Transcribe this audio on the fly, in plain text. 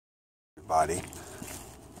everybody.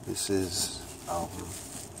 This is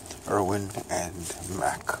Erwin and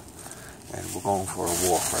Mac, and we're going for a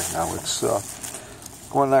walk right now. It's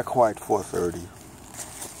well, not quite 4:30,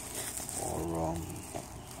 or a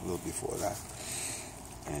little before that.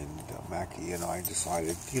 And Mackie and I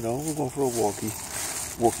decided, we're going for a walkie.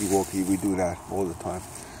 We do that all the time.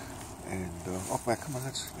 And Mac, come on,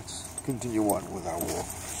 let's continue on with our walk.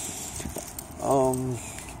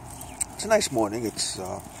 It's a nice morning. It's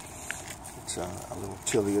a little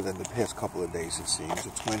chillier than the past couple of days, it seems.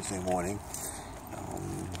 It's Wednesday morning.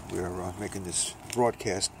 We're making this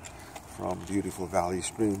broadcast from beautiful Valley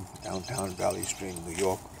Stream, downtown Valley Stream, New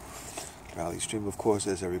York. Valley Stream, of course,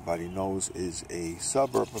 as everybody knows, is a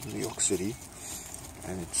suburb of New York City,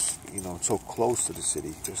 and it's it's so close to the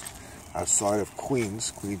city, just outside of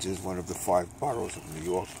Queens. Queens is one of the 5 boroughs of New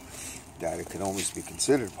York that it can almost be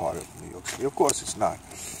considered part of New York City. Of course, it's not.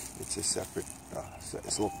 It's a separate.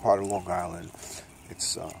 It's a little part of Long Island.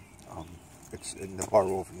 It's in the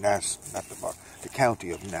borough of Nassau, not the borough, the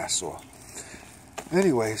county of Nassau.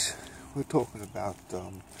 Anyways, we're talking about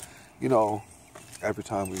every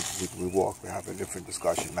time we walk, we have a different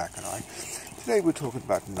discussion, Mac and I. Today we're talking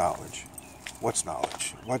about knowledge. What's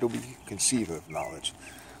knowledge? What do we conceive of knowledge?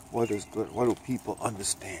 What do people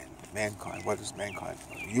understand? Mankind. What does mankind,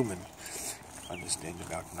 human, understand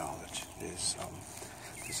about knowledge? There's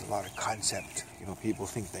a lot of concept. People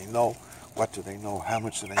think they know. What do they know? How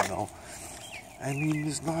much do they know? I mean,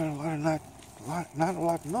 there's not a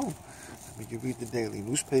lot known. I mean, you read the daily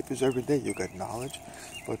newspapers every day. You got knowledge,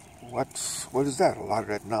 but what is that? A lot of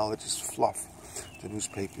that knowledge is fluff. The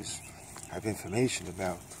newspapers have information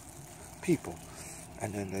about people,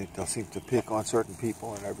 and then they'll seem to pick on certain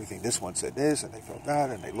people and everything. This one said this, and they felt that,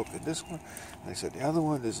 and they looked at this one, and they said the other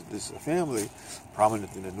one. There's a family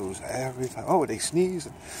prominent in the news every time. Oh, they sneezed,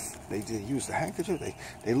 and they used the handkerchief.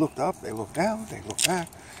 They looked up, they looked down, they looked back.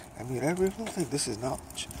 I mean, every little thing. This is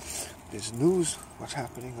knowledge. There's news, what's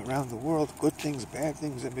happening around the world, good things, bad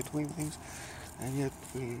things, in between things. And yet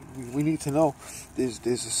we need to know. There's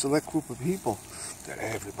a select group of people that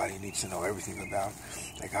everybody needs to know everything about.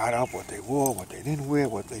 They got up, what they wore, what they didn't wear,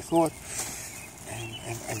 what they thought. And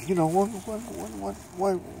one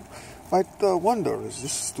might wonder, is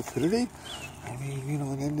this stupidity? I mean,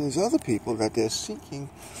 and then there's other people that they're seeking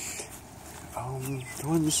to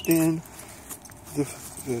understand the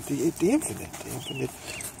infinite,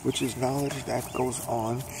 which is knowledge that goes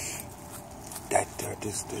on, that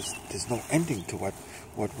there's no ending to what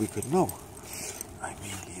we could know. I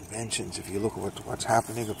mean, the inventions, if you look at what's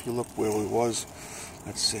happening, if you look where we was,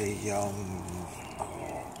 let's say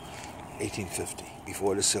 1850,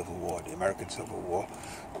 before the Civil War, the American Civil War,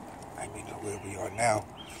 I mean, where we are now.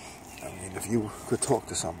 I mean, if you could talk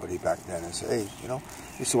to somebody back then and say, hey,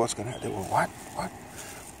 you see what's going to happen, they were, what?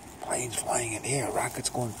 Planes flying in the air, rockets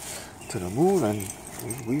going to the moon, and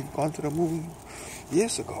we've gone to the moon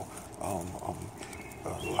years ago.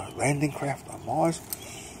 Landing craft on Mars,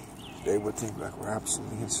 they would think like we're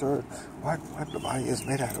absolutely absurd. What the body is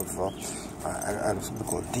made out of something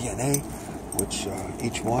called DNA, which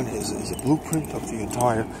each one is a blueprint of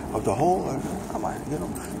the whole. Come on,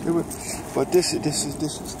 but this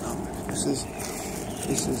is knowledge. This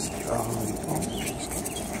is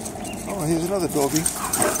oh, here's another doggy.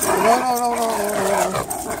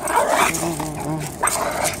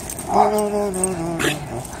 No.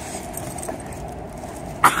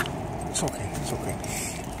 It's okay.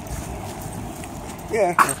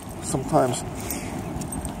 Yeah, sometimes,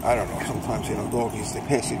 I don't know, sometimes, doggies, they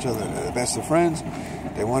pass each other, they're the best of friends.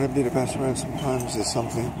 They want to be the best friends. Sometimes there's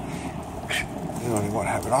something, they want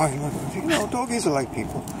to have an argument. Doggies are like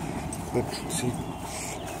people. But, see,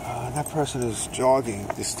 that person is jogging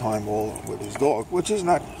this time all with his dog, which is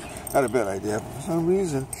not a bad idea. But for some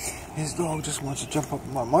reason, his dog just wants to jump up.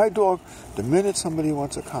 My dog, the minute somebody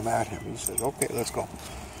wants to come at him, he says, okay, let's go.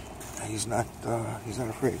 And he's not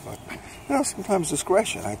afraid. But, sometimes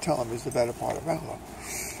discretion, I tell him, is the better part of valor.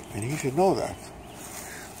 And he should know that.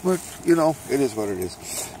 But, it is what it is.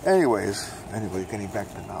 Anyway, getting back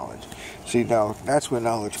to knowledge. See, now, that's where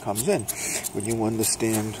knowledge comes in. When you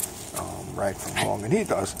understand right from wrong. And he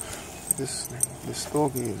does. This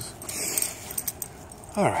doggy is...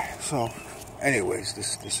 Alright, so... Anyways,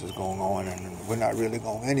 this is going on, and we're not really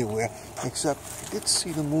going anywhere, except let's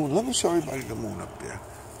see the moon. Let me show everybody the moon up there.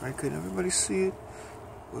 Right? Can everybody see it?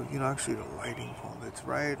 Well, actually the lighting from it's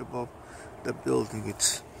right above the building.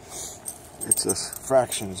 It's a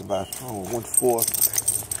fraction. It's about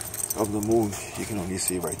 1/4 of the moon. You can only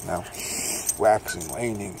see right now. Waxing,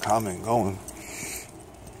 waning, coming, going.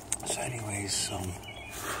 So anyways,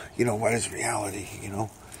 what is reality,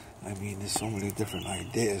 I mean, there's so many different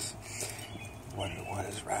ideas. what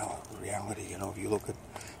is reality? You know, if you look at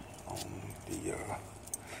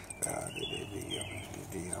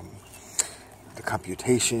the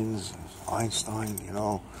computations, Einstein,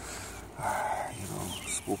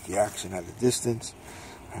 spooky action at a distance.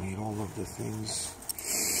 I mean, all of the things,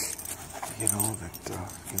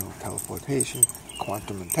 teleportation,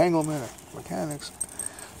 quantum entanglement, mechanics.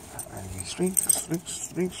 I mean, strings.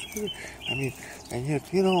 I mean, and yet,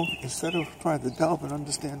 instead of trying to delve and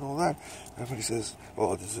understand all that, everybody says,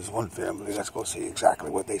 oh, this is one family, let's go see exactly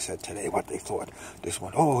what they said today, what they thought. This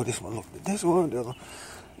one looked at this one, the other.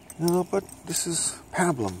 But this is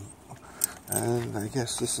pablum. And I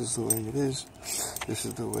guess this is the way it is. This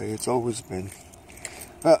is the way it's always been.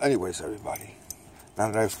 Well, anyways, everybody,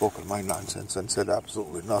 now that I've spoken my nonsense and said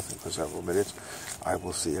absolutely nothing for several minutes, I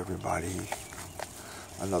will see everybody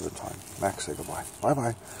another time. Max, say goodbye.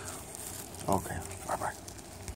 Bye-bye. Okay, bye-bye.